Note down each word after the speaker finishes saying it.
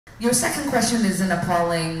Your second question is an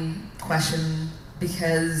appalling question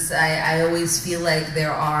because I always feel like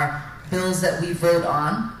there are bills that we vote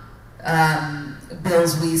on,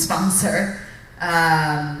 bills we sponsor,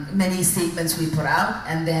 many statements we put out,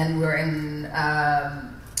 and then we're in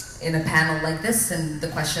a panel like this, and the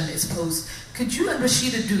question is posed, could you and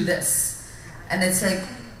Rashida do this? And it's like,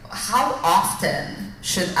 how often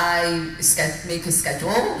should I make a schedule?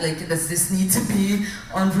 Like, does this need to be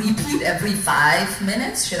on repeat every 5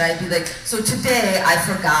 minutes? Should I be like, so today I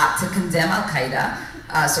forgot to condemn Al-Qaeda,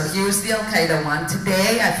 so here's the Al-Qaeda one.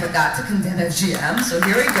 Today I forgot to condemn FGM, so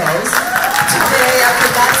here it goes. Today I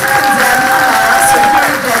forgot to condemn Hamas, so here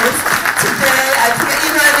it goes. Today I forgot,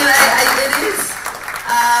 you know what I mean? It is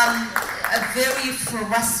a very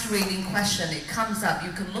frustrating question. It comes up.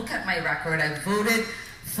 You can look at my record. I voted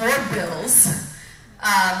 4 bills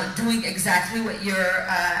doing exactly what you're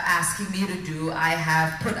asking me to do. I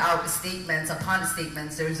have put out statements upon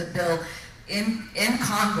statements. There's a bill in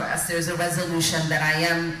Congress. There's a resolution that I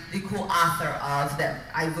am the co-author of that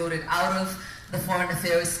I voted out of the Foreign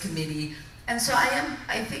Affairs Committee. And so I am,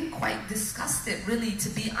 I think, quite disgusted, really, to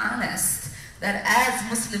be honest, that as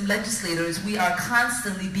Muslim legislators, we are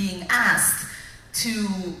constantly being asked to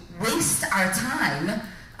waste our time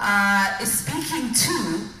speaking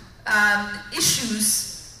to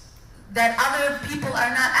issues that other people are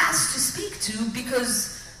not asked to speak to,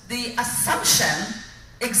 because the assumption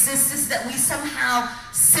exists is that we somehow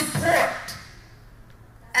support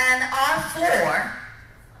and are for,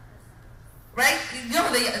 right? You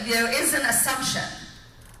know, there is an assumption.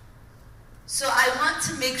 So I want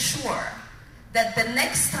to make sure that the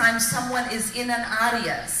next time someone is in an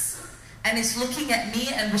audience and is looking at me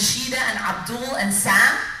and Rashida and Abdul and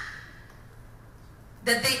Sam,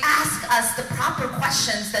 that they ask us the proper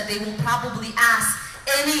questions that they will probably ask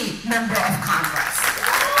any member of Congress,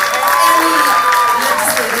 or any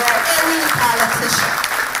legislator, or any politician.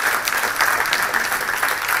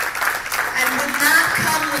 And would not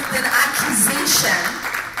come with an accusation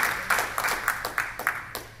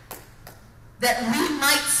that we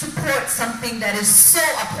might support something that is so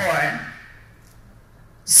abhorrent,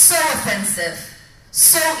 so offensive,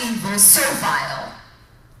 so evil, so vile.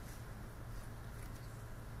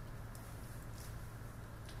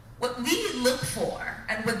 What we look for,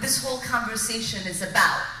 and what this whole conversation is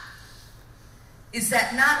about, is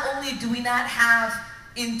that not only do we not have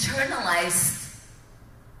internalized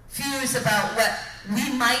fears about what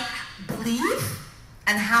we might believe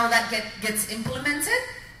and how that gets implemented,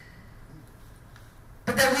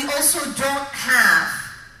 but that we also don't have,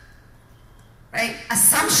 right,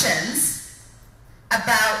 assumptions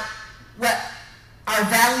about what our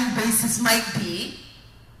value basis might be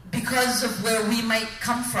because of where we might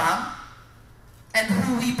come from and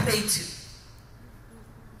who we pray to.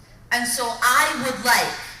 And so I would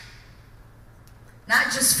like,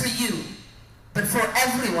 not just for you, but for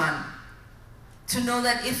everyone, to know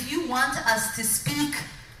that if you want us to speak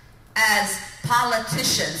as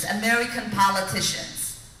politicians, American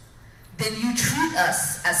politicians, then you treat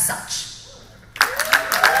us as such.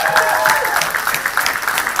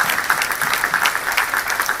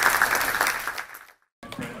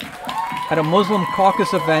 At a Muslim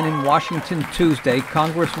caucus event in Washington Tuesday,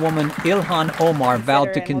 Congresswoman Ilhan Omar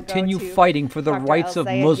vowed to continue fighting for the rights of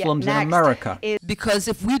Muslims in America. Because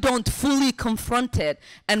if we don't fully confront it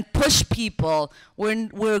and push people,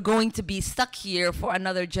 we're going to be stuck here for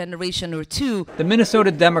another generation or two. The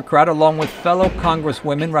Minnesota Democrat, along with fellow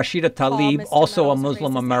Congresswomen Rashida Tlaib, also a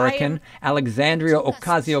Muslim American, Alexandria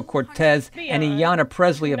Ocasio-Cortez, and Ayanna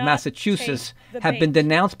Pressley of Massachusetts, have been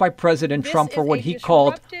denounced by President Trump for what he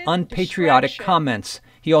called unpatriotic comments.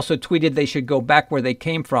 He also tweeted they should go back where they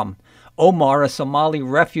came from. Omar, a Somali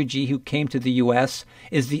refugee who came to the U.S.,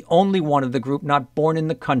 is the only one of the group not born in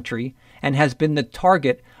the country and has been the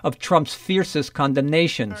target of Trump's fiercest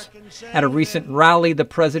condemnations. At a recent rally, the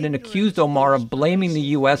president accused Omar of blaming the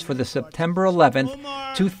U.S. for the September 11,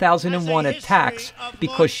 2001 attacks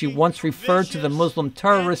because she once referred to the Muslim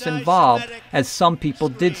terrorists involved as some people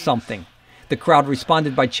did something. The crowd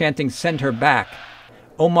responded by chanting, "Send her back."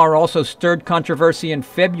 Omar also stirred controversy in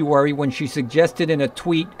February when she suggested in a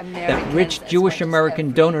tweet that rich Jewish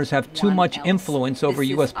American donors have too much influence over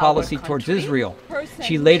U.S. policy towards Israel.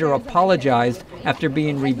 She later apologized after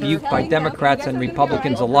being rebuked by Democrats and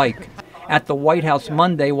Republicans alike. At the White House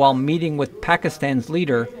Monday, while meeting with Pakistan's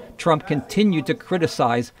leader, Trump continued to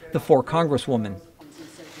criticize the 4 congresswomen.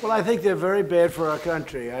 Well, I think they're very bad for our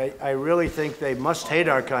country. I really think they must hate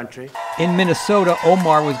our country. In Minnesota,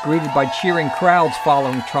 Omar was greeted by cheering crowds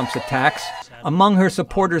following Trump's attacks. Among her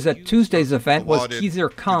supporters at Tuesday's event was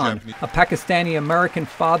Khizr Khan, a Pakistani-American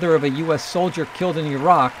father of a U.S. soldier killed in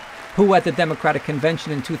Iraq, who at the Democratic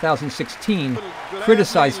Convention in 2016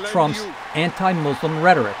 criticized Trump's anti-Muslim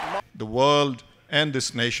rhetoric. The world and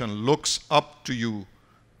this nation looks up to you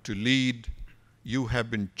to lead. You have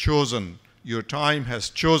been chosen. Your time has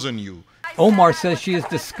chosen you. Omar says she is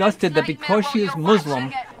disgusted that because she is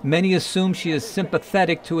Muslim, many assume she is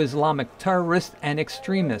sympathetic to Islamic terrorists and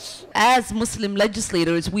extremists. As Muslim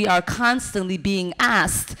legislators, we are constantly being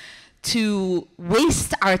asked to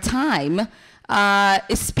waste our time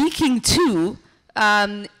speaking to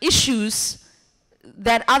issues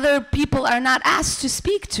that other people are not asked to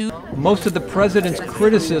speak to. Most of the president's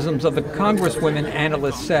criticisms of the Congresswomen,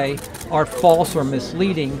 analysts say, are false or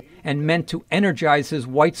misleading and meant to energize his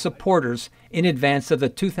white supporters in advance of the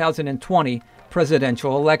 2020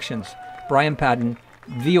 presidential elections. Brian Patton,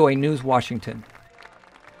 VOA News, Washington.